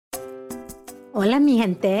Hola, mi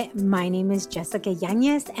gente. My name is Jessica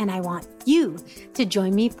Yanez, and I want you to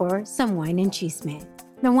join me for some Wine and Chisme.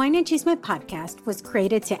 The Wine and Chisme podcast was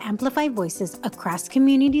created to amplify voices across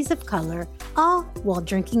communities of color, all while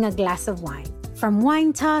drinking a glass of wine. From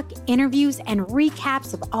wine talk, interviews, and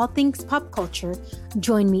recaps of all things pop culture,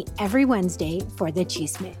 join me every Wednesday for the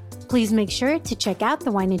Chisme. Please make sure to check out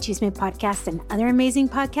the Wine and Chisme podcast and other amazing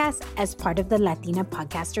podcasts as part of the Latina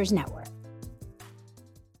Podcasters Network.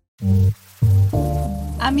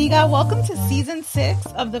 Amiga, welcome to season 6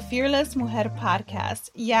 of the Fearless Mujer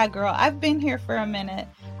podcast. Yeah, girl, I've been here for a minute.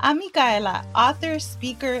 I'm Micaela, author,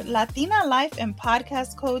 speaker, Latina life and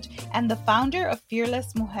podcast coach, and the founder of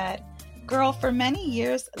Fearless Mujer. Girl, for many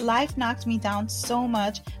years, life knocked me down so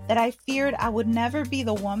much that I feared I would never be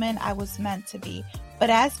the woman I was meant to be. But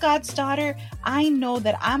as God's daughter, I know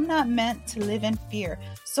that I'm not meant to live in fear.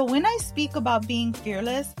 So when I speak about being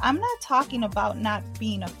fearless, I'm not talking about not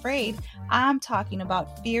being afraid. I'm talking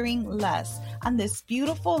about fearing less on this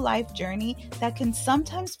beautiful life journey that can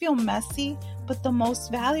sometimes feel messy. But the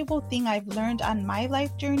most valuable thing I've learned on my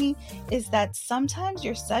life journey is that sometimes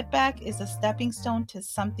your setback is a stepping stone to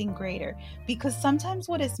something greater. Because sometimes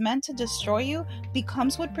what is meant to destroy you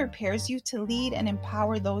becomes what prepares you to lead and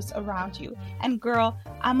empower those around you. And girl,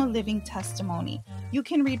 I'm a living testimony. You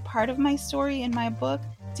can read part of my story in my book,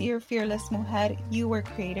 Dear Fearless Mujer, You Were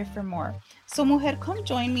Created for More. So Mujer, come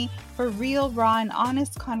join me for real, raw, and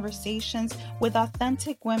honest conversations with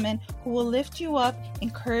authentic women who will lift you up,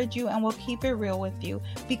 encourage you, and will keep it real with you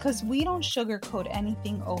because we don't sugarcoat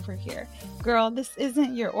anything over here. Girl, this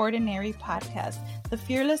isn't your ordinary podcast. The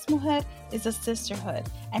Fearless Mujer is a sisterhood,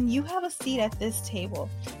 and you have a seat at this table.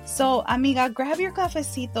 So, amiga, grab your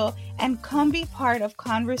cafecito and come be part of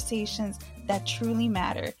conversations that truly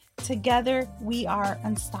matter. Together, we are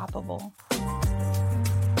unstoppable.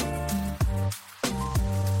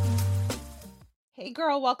 Hey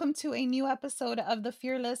girl, welcome to a new episode of the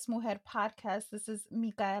Fearless Mujer podcast. This is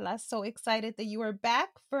Micaela. So excited that you are back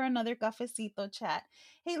for another cafecito chat.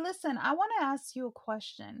 Hey, listen, I want to ask you a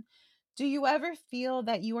question. Do you ever feel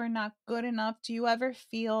that you are not good enough? Do you ever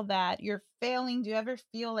feel that you're failing? Do you ever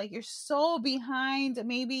feel like you're so behind?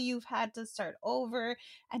 Maybe you've had to start over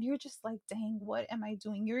and you're just like, dang, what am I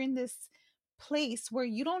doing? You're in this place where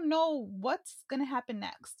you don't know what's going to happen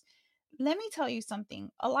next. Let me tell you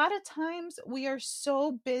something. A lot of times we are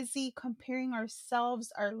so busy comparing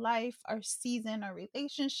ourselves, our life, our season, our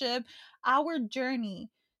relationship, our journey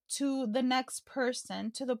to the next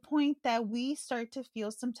person to the point that we start to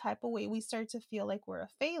feel some type of way. We start to feel like we're a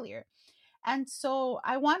failure. And so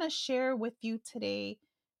I want to share with you today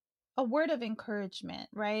a word of encouragement,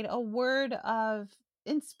 right? A word of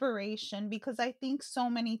inspiration, because I think so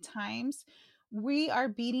many times we are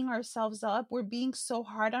beating ourselves up. We're being so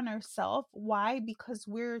hard on ourselves. Why? Because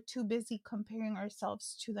we're too busy comparing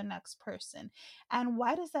ourselves to the next person. And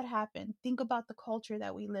why does that happen? Think about the culture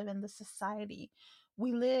that we live in, the society.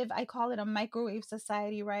 We live, I call it a microwave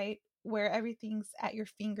society, right? Where everything's at your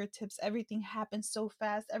fingertips, everything happens so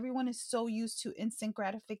fast. Everyone is so used to instant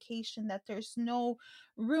gratification that there's no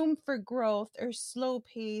room for growth or slow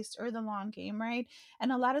pace or the long game, right?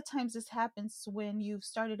 And a lot of times this happens when you've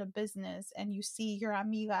started a business and you see your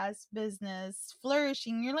amiga's business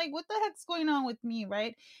flourishing. You're like, what the heck's going on with me,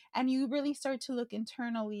 right? And you really start to look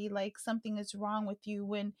internally like something is wrong with you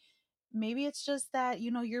when maybe it's just that,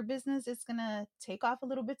 your business is going to take off a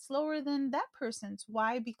little bit slower than that person's.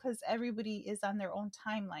 Why? Because everybody is on their own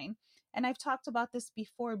timeline. And I've talked about this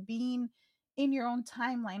before, being in your own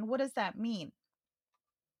timeline. What does that mean?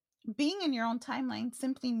 Being in your own timeline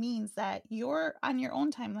simply means that you're on your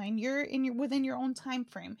own timeline. You're within your own time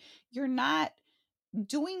frame. You're not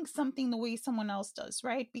doing something the way someone else does,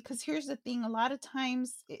 right? Because here's the thing, a lot of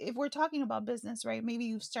times if we're talking about business, right, maybe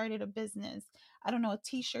you've started a business, I don't know, a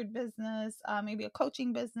t-shirt business, maybe a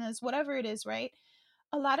coaching business, whatever it is, right?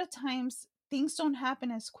 A lot of times things don't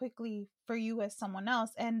happen as quickly for you as someone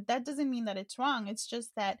else, and that doesn't mean that it's wrong. It's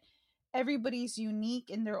just that everybody's unique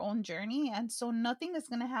in their own journey, and so nothing is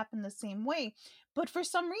going to happen the same way. But for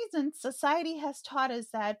some reason society has taught us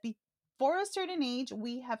that before a certain age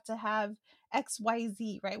we have to have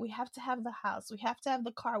XYZ, right? We have to have the house, we have to have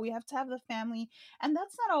the car, we have to have the family. And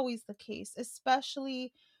that's not always the case,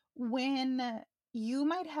 especially when you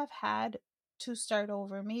might have had to start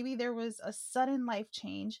over. Maybe there was a sudden life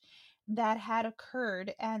change that had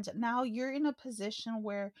occurred, and now you're in a position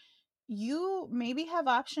where you maybe have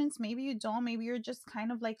options, maybe you don't, maybe you're just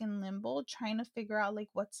kind of like in limbo trying to figure out like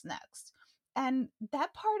what's next. And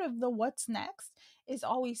that part of the what's next is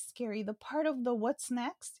always scary. The part of the what's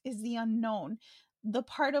next is the unknown. The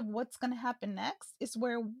part of what's going to happen next is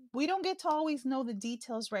where we don't get to always know the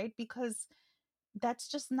details, right? Because that's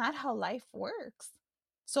just not how life works.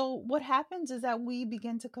 So what happens is that we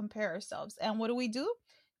begin to compare ourselves. And what do?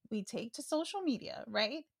 We take to social media,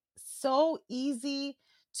 right? So easy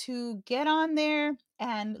to get on there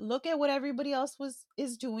and look at what everybody else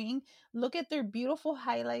is doing, look at their beautiful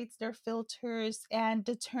highlights, their filters, and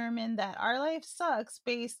determine that our life sucks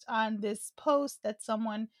based on this post that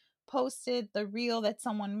someone posted, the reel that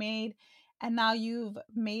someone made. And now you've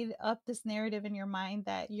made up this narrative in your mind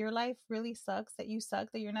that your life really sucks, that you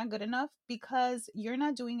suck, that you're not good enough because you're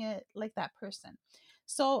not doing it like that person.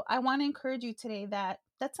 So I want to encourage you today that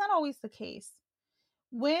that's not always the case.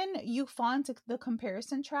 When you fall into the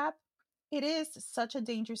comparison trap, it is such a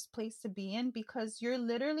dangerous place to be in because you're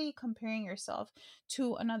literally comparing yourself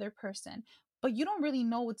to another person, but you don't really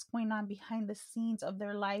know what's going on behind the scenes of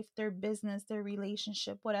their life, their business, their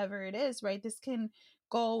relationship, whatever it is, right? This can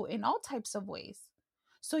go in all types of ways.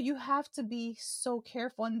 So you have to be so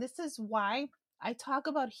careful. And this is why I talk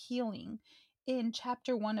about healing in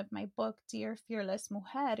chapter 1 of my book, Dear Fearless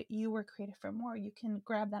Mujer, You Were Created for More. You can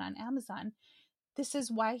grab that on Amazon. This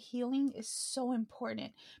is why healing is so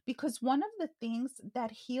important, because one of the things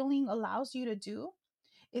that healing allows you to do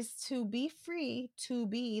is to be free to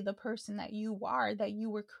be the person that you are, that you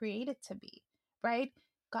were created to be, right?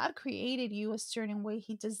 God created you a certain way.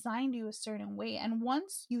 He designed you a certain way. And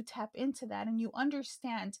once you tap into that and you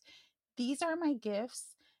understand, these are my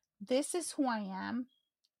gifts, this is who I am,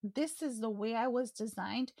 this is the way I was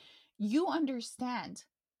designed, you understand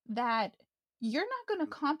that you're not going to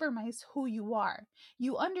compromise who you are.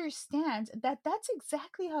 You understand that that's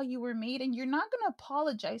exactly how you were made, and you're not going to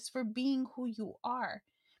apologize for being who you are,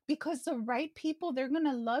 because the right people, they're going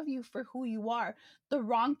to love you for who you are. The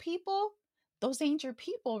wrong people, those ain't your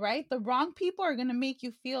people, right? The wrong people are going to make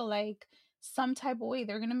you feel like some type of way.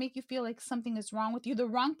 They're going to make you feel like something is wrong with you. The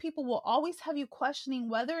wrong people will always have you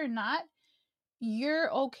questioning whether or not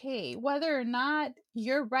you're okay, whether or not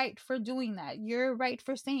you're right for doing that, you're right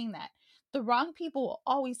for saying that. The wrong people will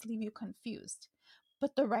always leave you confused.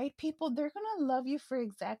 But the right people, they're going to love you for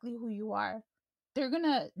exactly who you are. They're going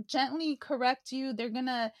to gently correct you. They're going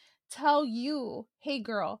to tell you, hey,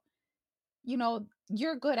 girl,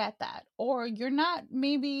 you're good at that, or you're not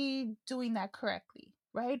maybe doing that correctly,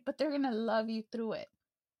 right? But they're going to love you through it.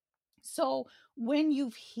 So when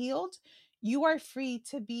you've healed, you are free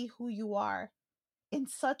to be who you are in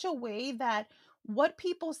such a way that what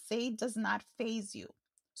people say does not faze you.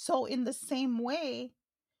 So, in the same way,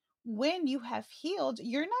 when you have healed,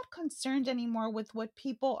 you're not concerned anymore with what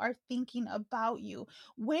people are thinking about you.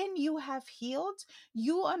 When you have healed,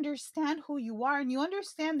 you understand who you are, and you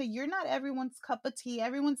understand that you're not everyone's cup of tea.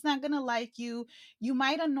 Everyone's not going to like you. You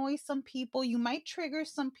might annoy some people, you might trigger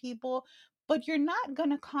some people, but you're not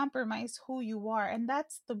going to compromise who you are. And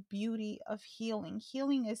that's the beauty of healing.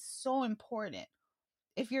 Healing is so important.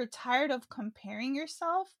 If you're tired of comparing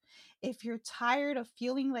yourself, if you're tired of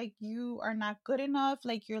feeling like you are not good enough,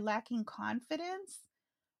 like you're lacking confidence,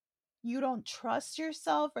 you don't trust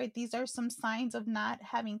yourself, right? These are some signs of not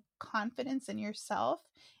having confidence in yourself,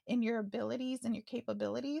 in your abilities and your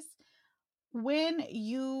capabilities. When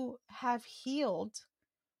you have healed,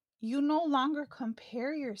 you no longer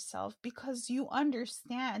compare yourself because you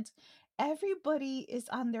understand everybody is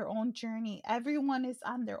on their own journey. Everyone is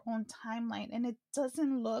on their own timeline, and it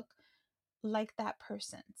doesn't look like that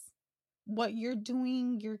person's. What you're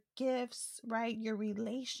doing, your gifts, right? Your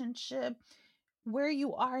relationship, where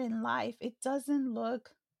you are in life, it doesn't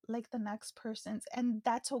look like the next person's. And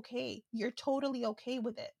that's okay. You're totally okay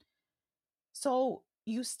with it. So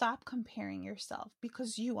you stop comparing yourself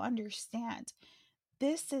because you understand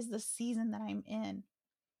this is the season that I'm in.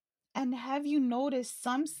 And have you noticed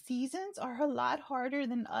some seasons are a lot harder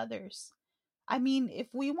than others? I mean, if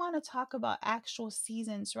we want to talk about actual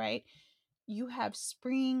seasons, right? You have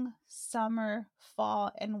spring, summer,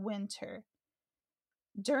 fall, and winter.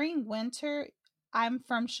 During winter, I'm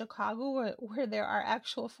from Chicago where there are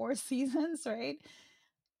actual 4 seasons, right?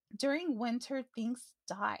 During winter, things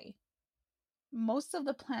die. Most of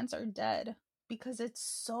the plants are dead because it's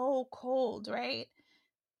so cold, right?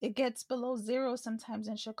 It gets below zero sometimes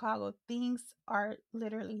in Chicago. Things are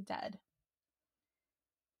literally dead.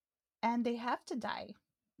 And they have to die,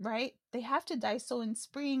 right? They have to die. So in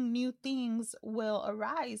spring, new things will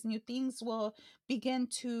arise, new things will begin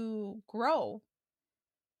to grow.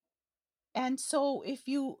 And so if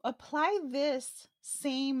you apply this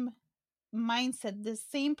same mindset, this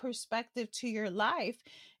same perspective to your life,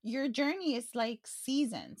 your journey is like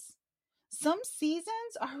seasons. Some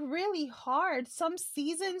seasons are really hard. Some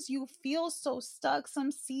seasons you feel so stuck. Some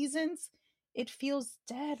seasons it feels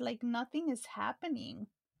dead, like nothing is happening.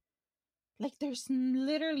 Like there's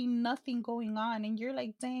literally nothing going on. And you're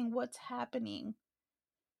like, dang, what's happening?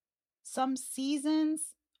 Some seasons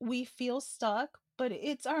we feel stuck, but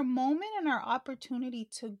it's our moment and our opportunity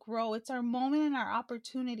to grow. It's our moment and our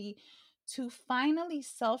opportunity to finally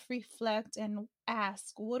self reflect and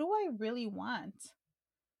ask, what do I really want?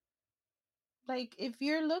 Like, if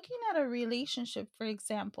you're looking at a relationship, for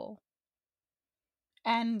example,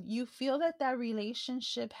 and you feel that that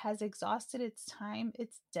relationship has exhausted its time,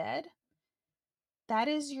 it's dead, that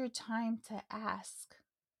is your time to ask,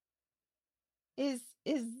 is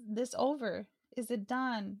this over? Is it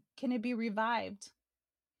done? Can it be revived?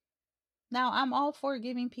 Now, I'm all for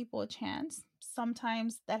giving people a chance.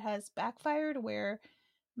 Sometimes that has backfired where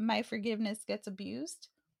my forgiveness gets abused.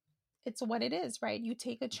 It's what it is, right? You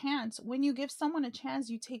take a chance. When you give someone a chance,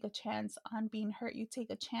 you take a chance on being hurt. You take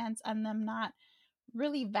a chance on them not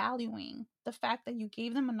really valuing the fact that you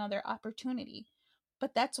gave them another opportunity.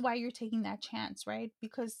 But that's why you're taking that chance, right?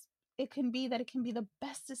 Because it can be that it can be the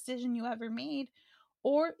best decision you ever made,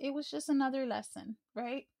 or it was just another lesson,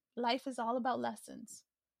 right? Life is all about lessons.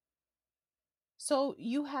 So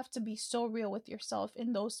you have to be so real with yourself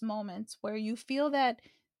in those moments where you feel that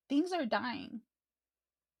things are dying.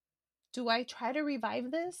 Do I try to revive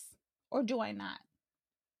this or do I not?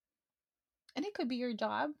 And it could be your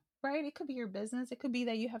job, right? It could be your business. It could be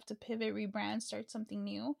that you have to pivot, rebrand, start something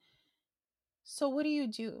new. So what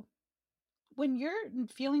do? When you're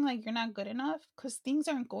feeling like you're not good enough because things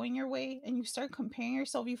aren't going your way and you start comparing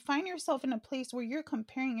yourself, you find yourself in a place where you're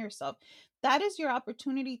comparing yourself. That is your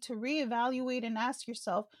opportunity to reevaluate and ask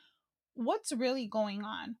yourself, what's really going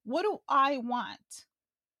on? What do I want?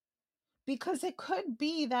 Because it could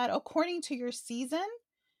be that according to your season,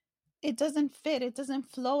 it doesn't fit, it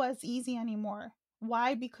doesn't flow as easy anymore.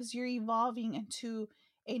 Why? Because you're evolving into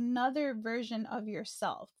another version of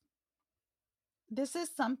yourself. This is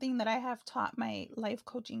something that I have taught my life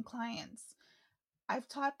coaching clients. I've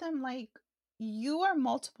taught them, like, you are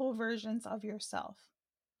multiple versions of yourself.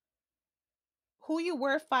 Who you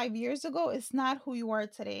were 5 years ago is not who you are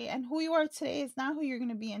today, and who you are today is not who you're going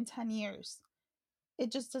to be in 10 years.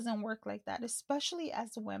 It just doesn't work like that, especially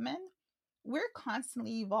as women. We're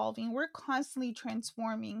constantly evolving, we're constantly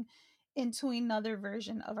transforming into another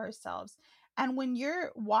version of ourselves. And when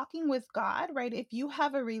you're walking with God, right, if you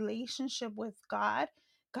have a relationship with God,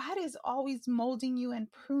 God is always molding you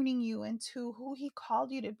and pruning you into who He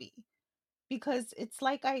called you to be. Because it's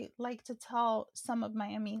like I like to tell some of my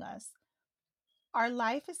amigas, our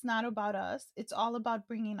life is not about us. It's all about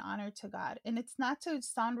bringing honor to God. And it's not to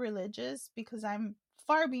sound religious because I'm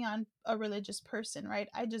far beyond a religious person, right?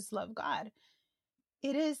 I just love God.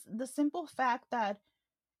 It is the simple fact that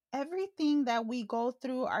everything that we go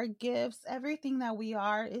through, our gifts, everything that we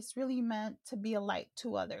are, is really meant to be a light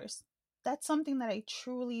to others. That's something that I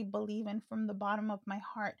truly believe in from the bottom of my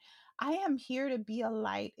heart. I am here to be a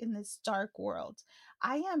light in this dark world.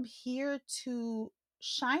 I am here to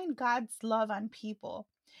shine God's love on people.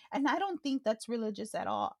 And I don't think that's religious at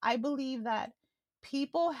all. I believe that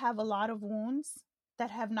people have a lot of wounds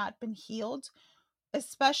that have not been healed,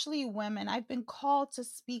 especially women. I've been called to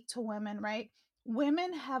speak to women, right?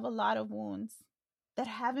 Women have a lot of wounds that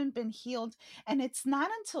haven't been healed. And it's not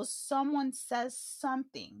until someone says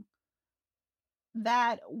something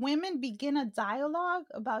that women begin a dialogue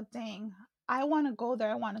about, dang, I want to go there.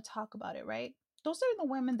 I want to talk about it, right? Those are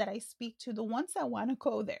the women that I speak to, the ones that want to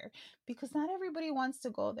go there, because not everybody wants to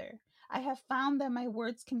go there. I have found that my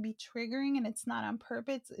words can be triggering and it's not on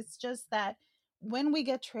purpose. It's just that when we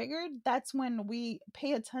get triggered, that's when we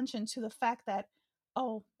pay attention to the fact that,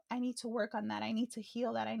 oh, I need to work on that. I need to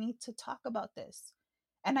heal that. I need to talk about this.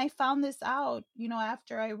 And I found this out,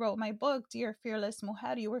 after I wrote my book, Dear Fearless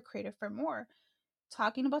Mujer, You Were Created for More,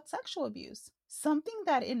 talking about sexual abuse, something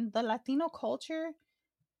that in the Latino culture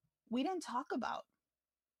we didn't talk about.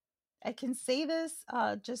 I can say this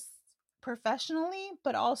just professionally,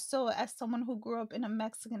 but also as someone who grew up in a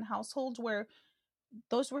Mexican household where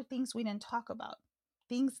those were things we didn't talk about,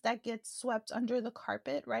 things that get swept under the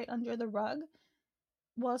carpet, right, under the rug.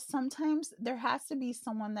 Well, sometimes there has to be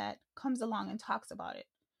someone that comes along and talks about it.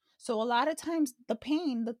 So a lot of times the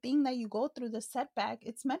pain, the thing that you go through, the setback,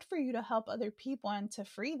 it's meant for you to help other people and to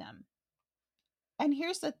free them. And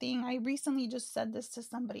here's the thing, I recently just said this to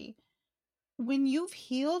somebody. When you've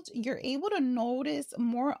healed, you're able to notice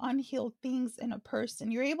more unhealed things in a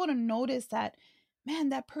person. You're able to notice that, man,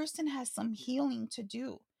 that person has some healing to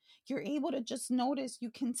do. You're able to just notice,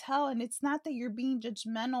 you can tell, and it's not that you're being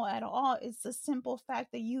judgmental at all. It's the simple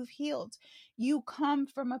fact that you've healed. You come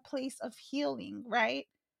from a place of healing, right?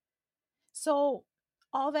 So,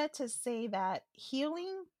 all that to say that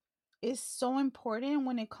healing is so important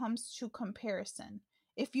when it comes to comparison.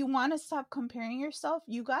 If you want to stop comparing yourself,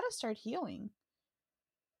 you got to start healing.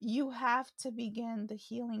 You have to begin the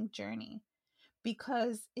healing journey,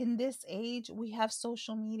 because in this age, we have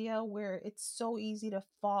social media where it's so easy to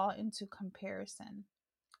fall into comparison.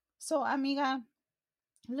 So, amiga,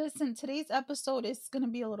 listen, today's episode is going to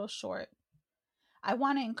be a little short. I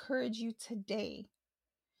want to encourage you today.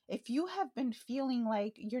 If you have been feeling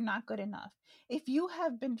like you're not good enough, if you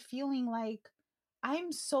have been feeling like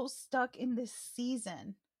I'm so stuck in this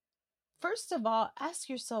season, first of all, ask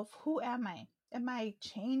yourself, who am I? Am I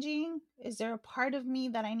changing? Is there a part of me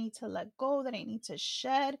that I need to let go, that I need to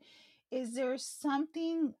shed? Is there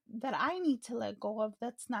something that I need to let go of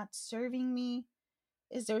that's not serving me?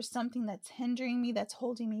 Is there something that's hindering me, that's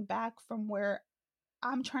holding me back from where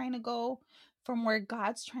I'm trying to go, from where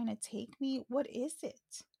God's trying to take me? What is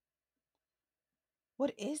it?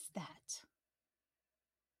 What is that?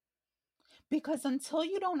 Because until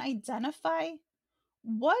you don't identify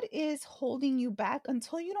what is holding you back,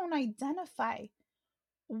 until you don't identify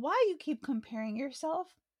why you keep comparing yourself,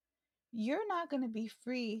 you're not going to be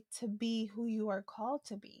free to be who you are called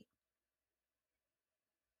to be.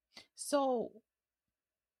 So,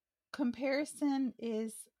 comparison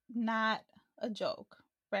is not a joke,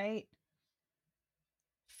 right?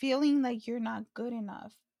 Feeling like you're not good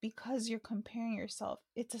enough because you're comparing yourself,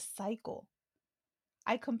 it's a cycle.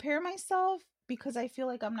 I compare myself because I feel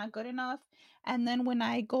like I'm not good enough. And then when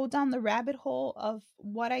I go down the rabbit hole of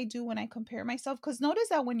what I do when I compare myself, because notice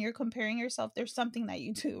that when you're comparing yourself, there's something that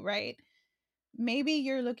you do, right? Maybe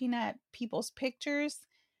you're looking at people's pictures.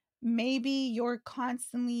 Maybe you're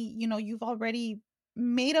constantly, you've already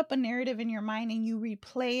made up a narrative in your mind and you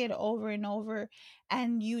replay it over and over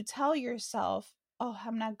and you tell yourself, oh,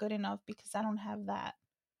 I'm not good enough because I don't have that.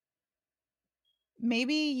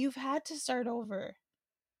 Maybe you've had to start over.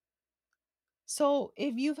 So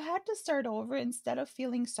if you've had to start over, instead of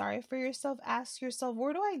feeling sorry for yourself, ask yourself,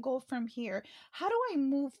 where do I go from here? How do I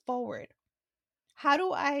move forward? How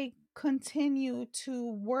do I continue to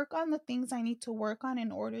work on the things I need to work on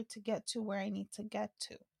in order to get to where I need to get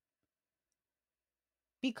to?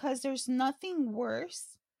 Because there's nothing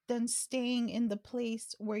worse than staying in the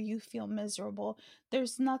place where you feel miserable.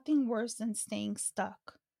 There's nothing worse than staying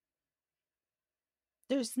stuck.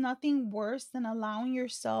 There's nothing worse than allowing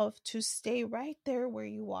yourself to stay right there where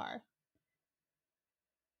you are.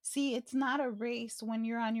 See, it's not a race when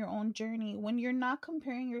you're on your own journey. When you're not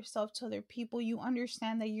comparing yourself to other people, you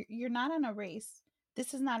understand that you're not on a race.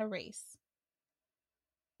 This is not a race.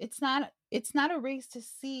 It's not a race to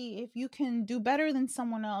see if you can do better than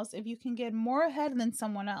someone else, if you can get more ahead than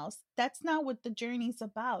someone else. That's not what the journey is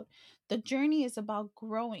about. The journey is about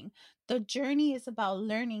growing. The journey is about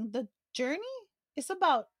learning. The journey is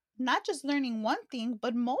about not just learning one thing,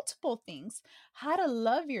 but multiple things. How to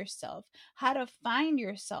love yourself, how to find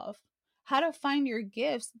yourself, how to find your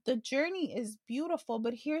gifts. The journey is beautiful,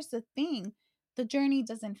 but here's the thing. The journey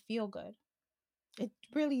doesn't feel good. It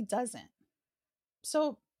really doesn't.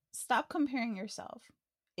 So stop comparing yourself.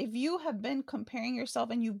 If you have been comparing yourself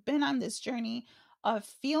and you've been on this journey of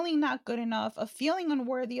feeling not good enough, of feeling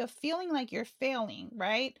unworthy, of feeling like you're failing,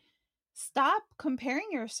 right? Stop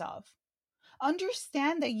comparing yourself.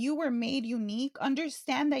 Understand that you were made unique.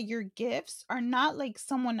 Understand that your gifts are not like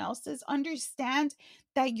someone else's. Understand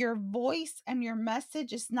that your voice and your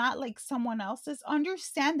message is not like someone else's.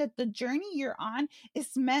 Understand that the journey you're on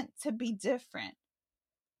is meant to be different.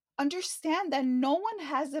 Understand that no one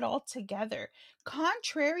has it all together.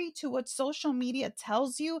 Contrary to what social media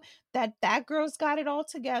tells you, that girl's got it all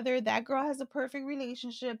together, that girl has a perfect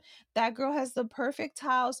relationship, that girl has the perfect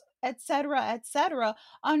house, etc., etc.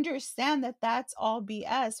 Understand that that's all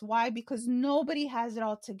BS. Why? Because nobody has it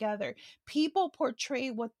all together. People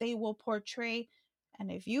portray what they will portray.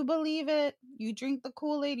 And if you believe it, you drink the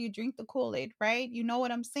Kool-Aid, you drink the Kool-Aid, right? You know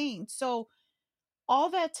what I'm saying? So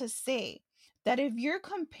all that to say that if you're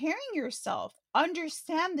comparing yourself,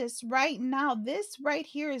 understand this right now. This right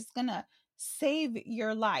here is going to save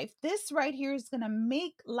your life. This right here is going to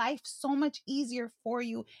make life so much easier for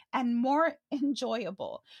you and more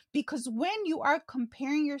enjoyable. Because when you are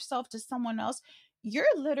comparing yourself to someone else, you're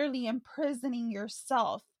literally imprisoning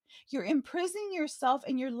yourself. You're imprisoning yourself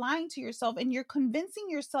and you're lying to yourself and you're convincing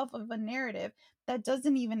yourself of a narrative that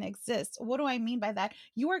doesn't even exist. What do I mean by that?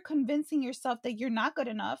 You are convincing yourself that you're not good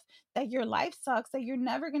enough, that your life sucks, that you're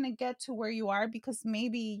never going to get to where you are because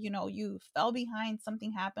maybe, you fell behind,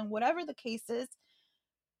 something happened, whatever the case is.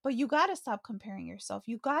 But you got to stop comparing yourself.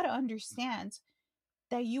 You got to understand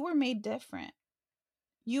that you were made different.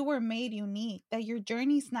 You were made unique, that your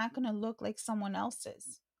journey's not going to look like someone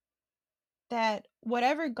else's. that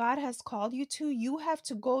whatever God has called you to, you have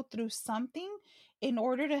to go through something in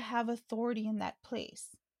order to have authority in that place.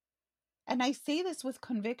 And I say this with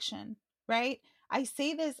conviction, right? I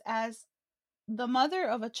say this as the mother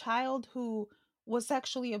of a child who was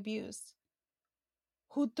sexually abused,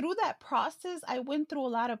 who through that process, I went through a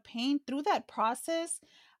lot of pain. Through that process,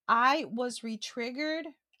 I was re-triggered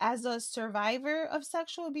as a survivor of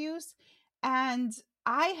sexual abuse. And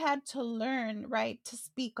I had to learn, right, to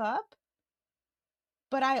speak up.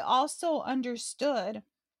 But I also understood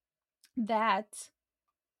that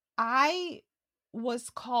I was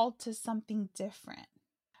called to something different.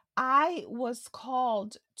 I was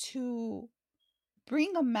called to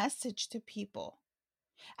bring a message to people.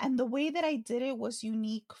 And the way that I did it was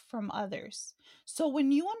unique from others. So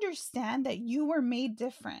when you understand that you were made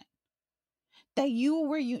different, that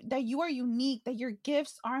you are unique, that your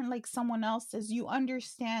gifts aren't like someone else's, you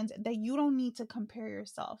understand that you don't need to compare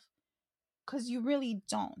yourself, cuz you really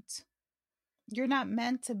don't. You're not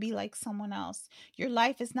meant to be like someone else. Your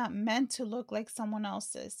life is not meant to look like someone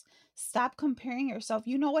else's. Stop comparing yourself.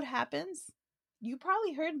 You know what happens? You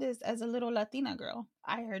probably heard this as a little Latina girl.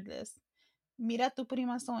 I heard this. Mira tu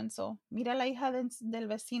prima so and so. Mira la hija del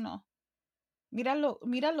vecino. Mira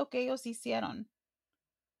lo que ellos hicieron.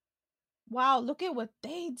 Wow, look at what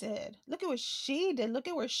they did. Look at what she did. Look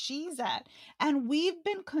at where she's at. And we've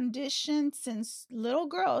been conditioned since little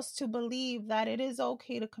girls to believe that it is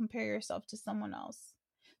okay to compare yourself to someone else.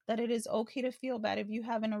 That it is okay to feel bad if you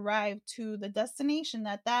haven't arrived to the destination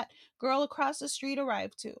that that girl across the street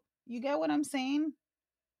arrived to. You get what I'm saying?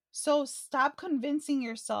 So stop convincing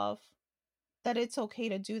yourself that it's okay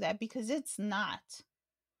to do that, because it's not.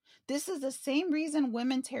 This is the same reason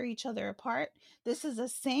women tear each other apart. This is the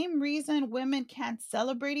same reason women can't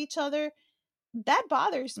celebrate each other. That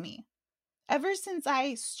bothers me. Ever since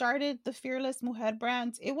I started the Fearless Mujer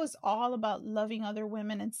brand, it was all about loving other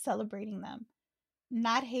women and celebrating them,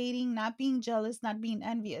 not hating, not being jealous, not being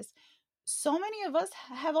envious. So many of us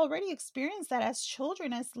have already experienced that as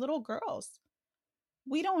children, as little girls.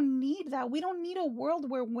 We don't need that. We don't need a world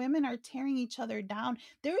where women are tearing each other down.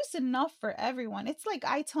 There is enough for everyone. It's like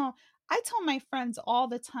I tell my friends all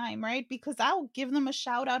the time, right? Because I'll give them a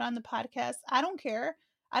shout out on the podcast. I don't care.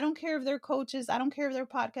 I don't care if they're coaches. I don't care if they're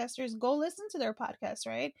podcasters. Go listen to their podcast,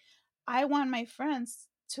 right? I want my friends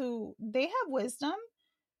to, they have wisdom.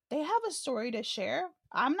 They have a story to share.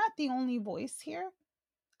 I'm not the only voice here.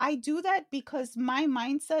 I do that because my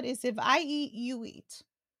mindset is if I eat, you eat.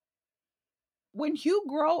 When you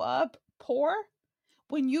grow up poor,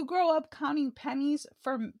 when you grow up counting pennies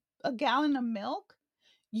for a gallon of milk,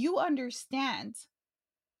 you understand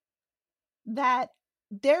that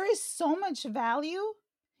there is so much value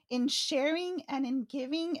in sharing and in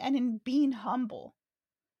giving and in being humble.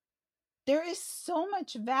 There is so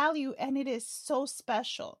much value and it is so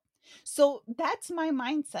special. So that's my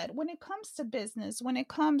mindset when it comes to business, when it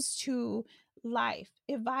comes to life.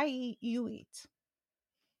 If I eat, you eat.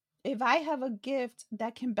 If I have a gift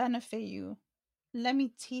that can benefit you, let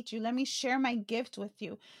me teach you. Let me share my gift with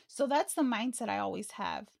you. So that's the mindset I always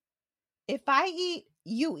have. If I eat,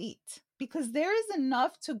 you eat, because there is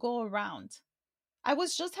enough to go around. I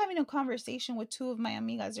was just having a conversation with two of my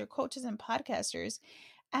amigas, they're coaches and podcasters.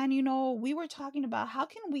 And, we were talking about how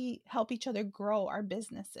can we help each other grow our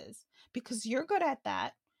businesses? Because you're good at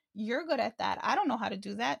that. You're good at that. I don't know how to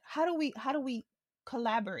do that. How do we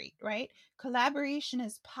collaborate, right? Collaboration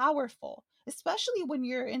is powerful, especially when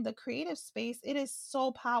you're in the creative space. It is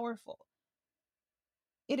so powerful.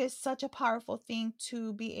 It is such a powerful thing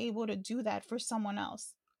to be able to do that for someone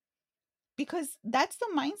else. Because that's the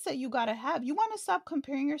mindset you got to have. You want to stop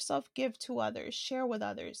comparing yourself, give to others, share with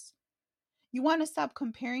others. You want to stop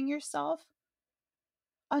comparing yourself,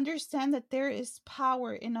 understand that there is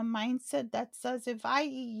power in a mindset that says, if I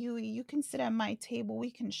eat, you can sit at my table,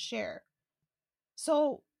 we can share.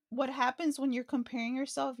 So what happens when you're comparing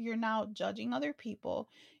yourself? You're now judging other people.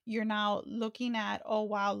 You're now looking at, oh,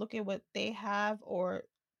 wow, look at what they have, or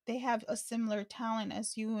they have a similar talent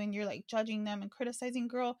as you, and you're like judging them and criticizing.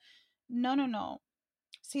 Girl, no.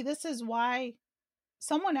 See, this is why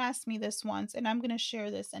someone asked me this once, and I'm going to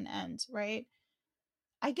share this and end, right?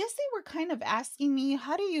 I guess they were kind of asking me,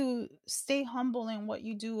 how do you stay humble in what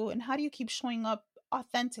you do, and how do you keep showing up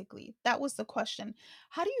authentically? That was the question.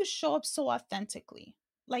 How do you show up so authentically?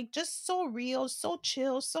 Like just so real, so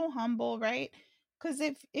chill, so humble, right? Cuz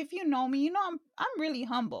if you know me, I'm really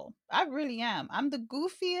humble. I really am. I'm the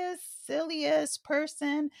goofiest, silliest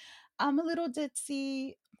person. I'm a little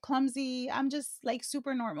ditzy, clumsy. I'm just like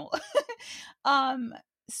super normal. um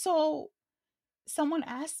so someone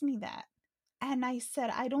asked me that, and I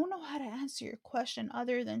said, I don't know how to answer your question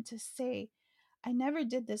other than to say, I never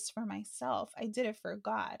did this for myself. I did it for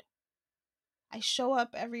God. I show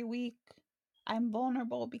up every week. I'm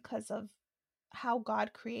vulnerable because of how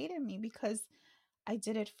God created me, because I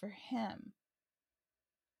did it for Him.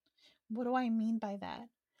 What do I mean by that?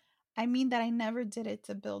 I mean that I never did it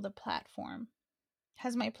to build a platform.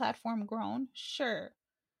 Has my platform grown? Sure.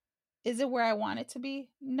 Is it where I want it to be?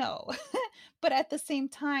 No. But at the same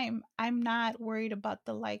time, I'm not worried about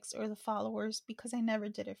the likes or the followers because I never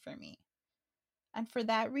did it for me. And for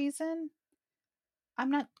that reason, I'm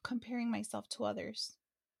not comparing myself to others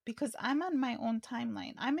because I'm on my own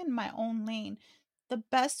timeline. I'm in my own lane. The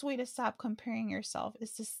best way to stop comparing yourself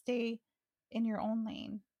is to stay in your own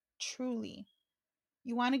lane, truly.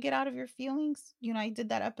 You want to get out of your feelings? I did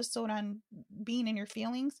that episode on being in your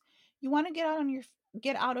feelings. You want to get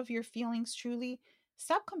out of your feelings truly?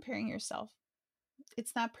 Stop comparing yourself.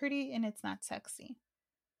 It's not pretty and it's not sexy.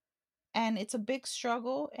 And it's a big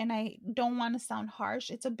struggle, and I don't want to sound harsh.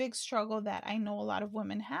 It's a big struggle that I know a lot of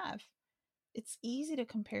women have. It's easy to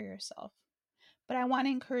compare yourself. But I want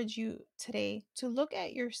to encourage you today to look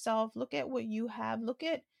at yourself, look at what you have, look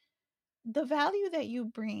at the value that you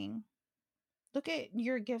bring. Look at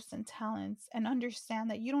your gifts and talents and understand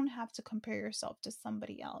that you don't have to compare yourself to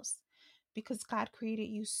somebody else because God created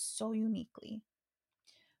you so uniquely.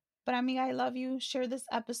 But amiga, I love you. Share this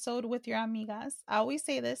episode with your amigas. I always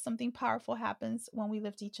say this, something powerful happens when we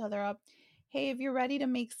lift each other up. Hey, if you're ready to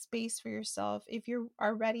make space for yourself, if you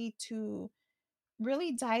are ready to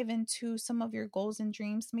really dive into some of your goals and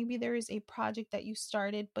dreams, maybe there is a project that you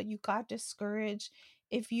started, but you got discouraged.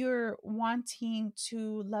 If you're wanting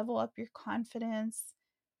to level up your confidence,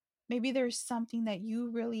 maybe there's something that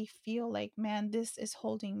you really feel like, man, this is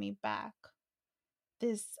holding me back.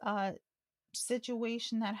 This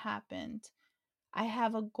situation that happened. I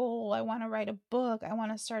have a goal. I want to write a book. I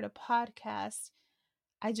want to start a podcast.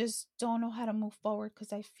 I just don't know how to move forward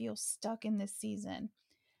because I feel stuck in this season.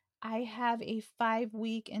 I have a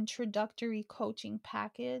 5-week introductory coaching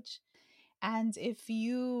package. And if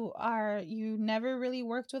you never really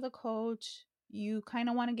worked with a coach, you kind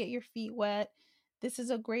of want to get your feet wet, this is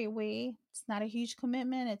a great way. It's not a huge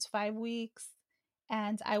commitment. It's 5 weeks.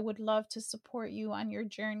 And I would love to support you on your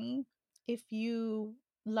journey. If you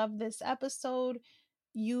love this episode,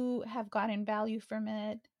 you have gotten value from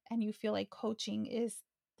it, and you feel like coaching is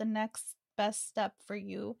the next best step for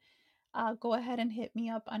you, go ahead and hit me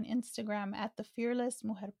up on Instagram at the Fearless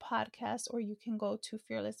Mujer Podcast, or you can go to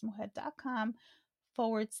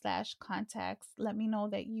fearlessmujer.com/contacts. Let me know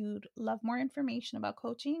that you'd love more information about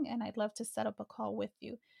coaching, and I'd love to set up a call with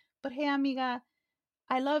you. But hey, amiga,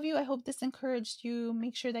 I love you. I hope this encouraged you.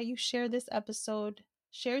 Make sure that you share this episode.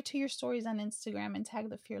 Share it to your stories on Instagram and tag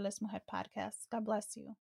the Fearless Mujer Podcast. God bless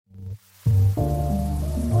you.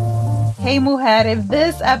 Hey, Mujer, if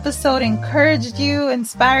this episode encouraged you,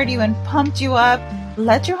 inspired you, and pumped you up,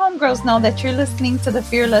 let your homegirls know that you're listening to the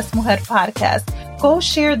Fearless Mujer Podcast. Go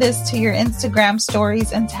share this to your Instagram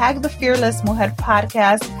stories and tag the Fearless Mujer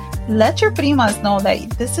Podcast. Let your primas know that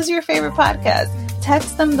this is your favorite podcast.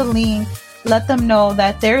 Text them the link. Let them know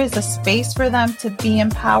that there is a space for them to be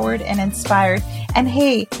empowered and inspired. And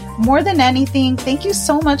hey, more than anything, thank you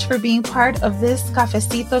so much for being part of this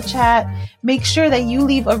Cafecito chat. Make sure that you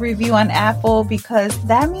leave a review on Apple because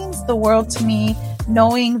that means the world to me,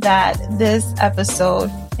 knowing that this episode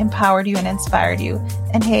empowered you and inspired you.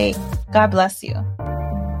 And hey, God bless you.